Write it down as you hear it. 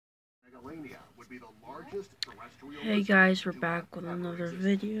Hey guys, we're back with another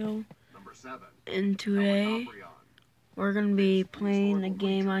video, and today we're gonna be playing a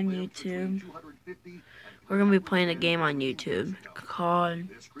game on YouTube. We're gonna be playing a game on YouTube called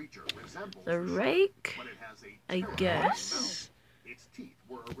the Rake, I guess. Its teeth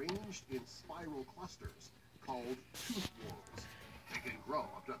were arranged in spiral clusters called tooth whorls. They can grow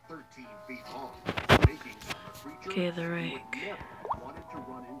up to 13 feet long, making them a creature Okay, the Rake. you would never wanted to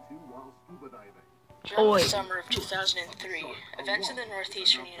run into while scuba diving. During the summer of 2003, events in the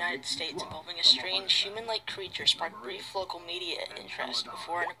northeastern United States involving a strange human-like creature sparked brief local media interest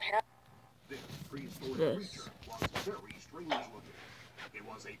before an apparent... This prehistoric creature was very strange looking. It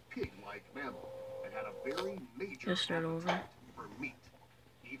was a pig-like mammal and had a very major appetite for meat,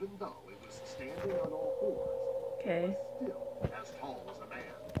 even though it was standing on all fours. Okay. Still as tall as a man.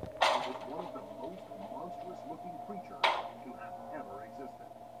 It was one of the most monstrous-looking creatures to have ever existed.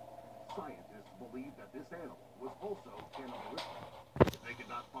 Scientists believed that this animal was also cannibalistic. If they could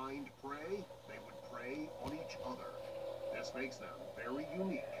not find prey, they would prey on each other. This makes them very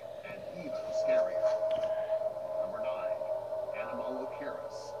unique and even scarier. Number 9,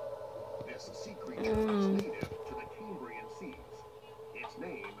 Anomalocaris. This sea creature is native to the Cambrian seas. Its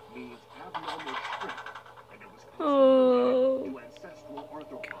name means abnormal shrimp, and it was closely related to ancestral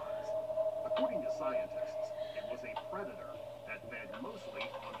arthropods. According to scientists, it was a predator that fed mostly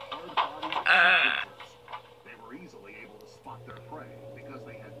on hard-bodied sea creatures. They were easily able to spot their prey because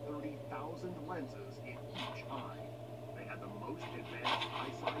they had 30,000 lenses in each eye. They had the most advanced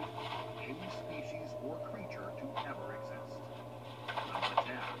eyesight of any species or creature to ever exist. Number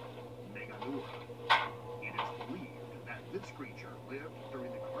 10, Meganura. It is believed that this creature lived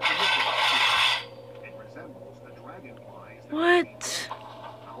during the Carboniferous. It resembles the dragonflies that What?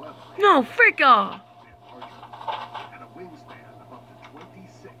 However, No, frick off! it had a wingspan of up to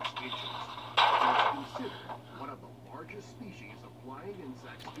 26 inches. It is considered one of the largest species of flying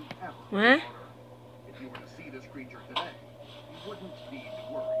insects to ever What? be on Earth. If you were to see this creature today, you wouldn't need to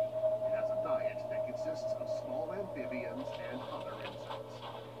worry. It has a diet that consists of small amphibians and other insects.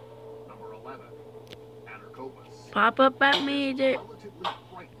 Number 11, Anarchopus. Pop up at me, dude. Relatively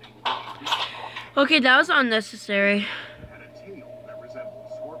frightening looking creature. Okay, that was unnecessary. It had a tail that resembled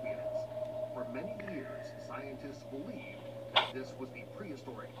scorpions. For many years, scientists believed that this was the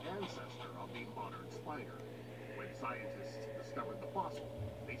prehistoric ancestor of the modern spider. When scientists discovered the fossil,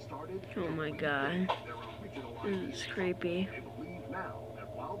 they started Oh my to god. rethink their original This is ideas. creepy. They believe now that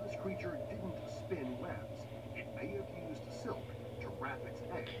while this creature didn't spin webs, it may have used silk to wrap its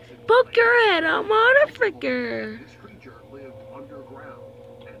eggs in Poke place. your head, I'm on a fricker. This creature lived underground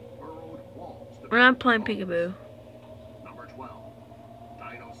and burrowed walls to We're not build playing homes. peekaboo. Number 12,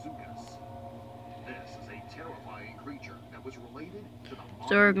 Dinosuchus. This is a terrifying creature that was related to the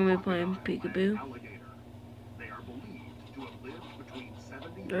So we're gonna be modern playing crocodile peekaboo. and alligator. They are believed to have lived between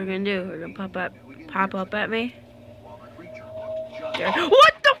 70 What we're gonna do? We're gonna pop up at me. while the creature looked just There.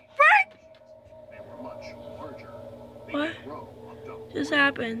 What the frick? They were much larger. They What could grow up to just 40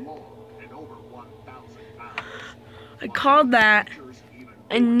 happened? feet long and over 1,000 pounds. I called that. Features even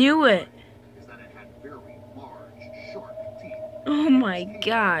I knew it. is that it had very large, sharp teeth. Oh my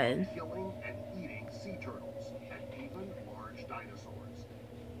god. Killing and eating sea turtles and even large dinosaurs.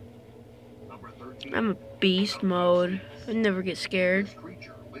 Number 13. I'm a beast mode. I never get scared. This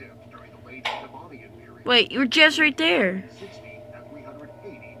creature lived during the late Devonian period. Wait, you were just right there. 60 and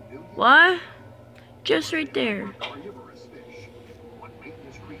 380 million What? Just right there. carnivorous fish. What made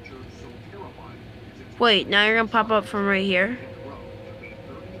this creature so terrifying is its Wait, now you're gonna pop up from right here. could grow to be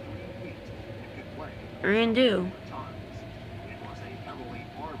 33 feet. It could weigh What are you gonna do? tons. It was a heavily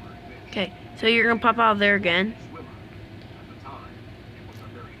armored fish. Okay, so you're gonna pop out there again. Swimmer. At the time, it was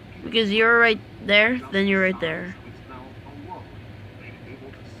a very Because you're right there, then you're right there. its mouth alone made it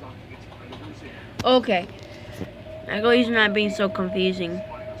able to suck its predators in. Okay. Now go, he's not being so confusing. Spinosaurus.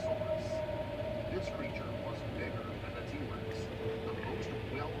 This creature was bigger than the T-Rex, the most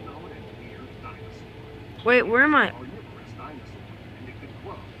well-known and feared dinosaur. Wait, where am I? Carnivorous dinosaur, and it could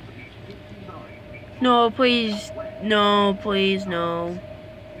grow to be 59 feet No, please. No, please, no.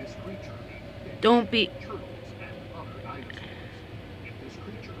 This creature ate fish, Don't be. turtles, and other dinosaurs. If this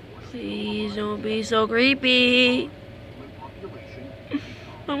creature was Please don't be so creepy. human population would become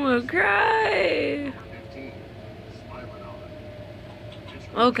I'm gonna cry. 15. Smilodon. This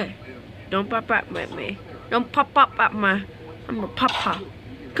creature Okay. lived in Don't pop up at me. Don't pop up at my. I'm your papa.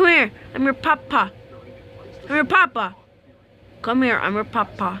 Come here. I'm your papa. I'm your papa. Come here. I'm your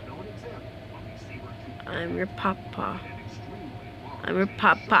papa. I'm your papa. I'm your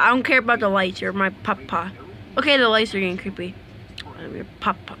papa. I don't care about the lights. You're my papa. Okay, the lights are getting creepy. I'm your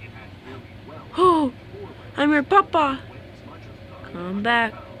papa. Oh, I'm your papa. Come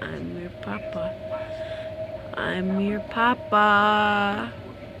back. I'm your papa. I'm your papa.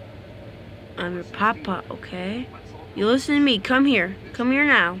 I'm your papa, okay? You listen to me. Come here. Come here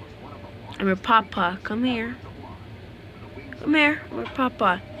now. I'm your papa. Come here. Come here. I'm your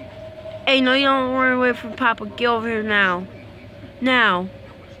papa. Hey, no, you don't run away from papa. Get over here now. Now.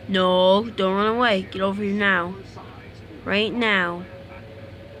 No, don't run away. Get over here now. Right now.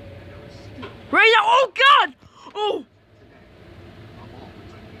 Right now. Oh, God! Oh!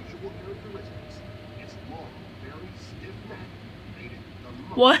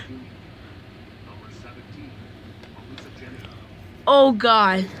 What? Oh,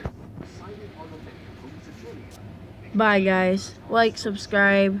 God. Bye, guys. Like,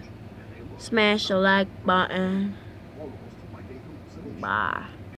 subscribe, smash the like button. Bye.